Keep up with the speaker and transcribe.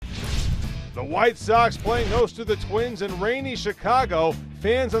The White Sox playing host to the Twins in rainy Chicago.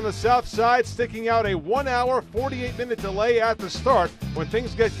 Fans on the south side sticking out a 1 hour, 48-minute delay at the start. When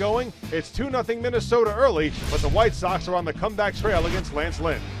things get going, it's 2-0 Minnesota early, but the White Sox are on the comeback trail against Lance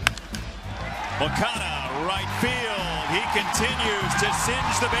Lynn. Moncada, right field. He continues to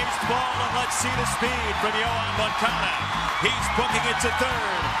singe the baseball, and let's see the speed from Yolmer Moncada. He's booking it to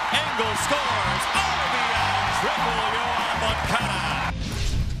third. Engel scores. RBI triple Yolmer Moncada.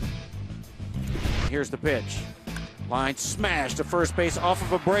 Here's the pitch. Line smash to first base off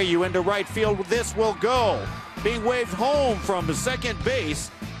of Abreu into right field. This will go. Being waved home from second base.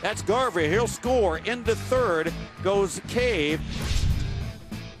 That's Garver. He'll score. Into third goes Cave.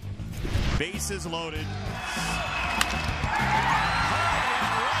 Bases loaded.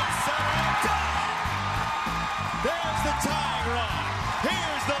 There's the tying run.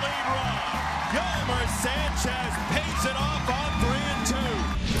 Here's the lead run. Yolmer Sanchez pays it off on 3-2.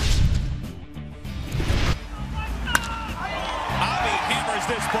 Avi hammers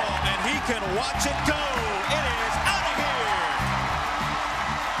this ball, and he can watch it go. It is out of here.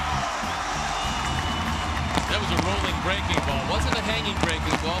 That was a rolling breaking ball. Wasn't a hanging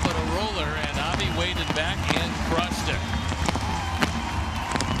breaking ball, but a roller, and Avi waded back and crushed it.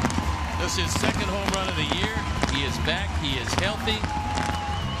 This is his second home run of the year. He is back. He is healthy.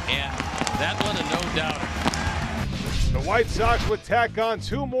 And that one a no-doubter. The White Sox would tack on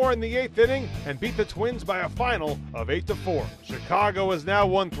 2 more in the 8th inning and beat the Twins by a final of 8-4. Chicago has now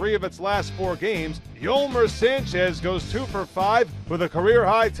won 3 of its last 4 games. Yolmer Sanchez goes 2 for 5 with a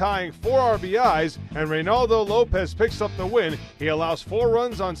career-high tying 4 RBIs, and Reynaldo Lopez picks up the win. He allows 4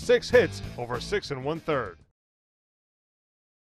 runs on 6 hits over 6 1/3.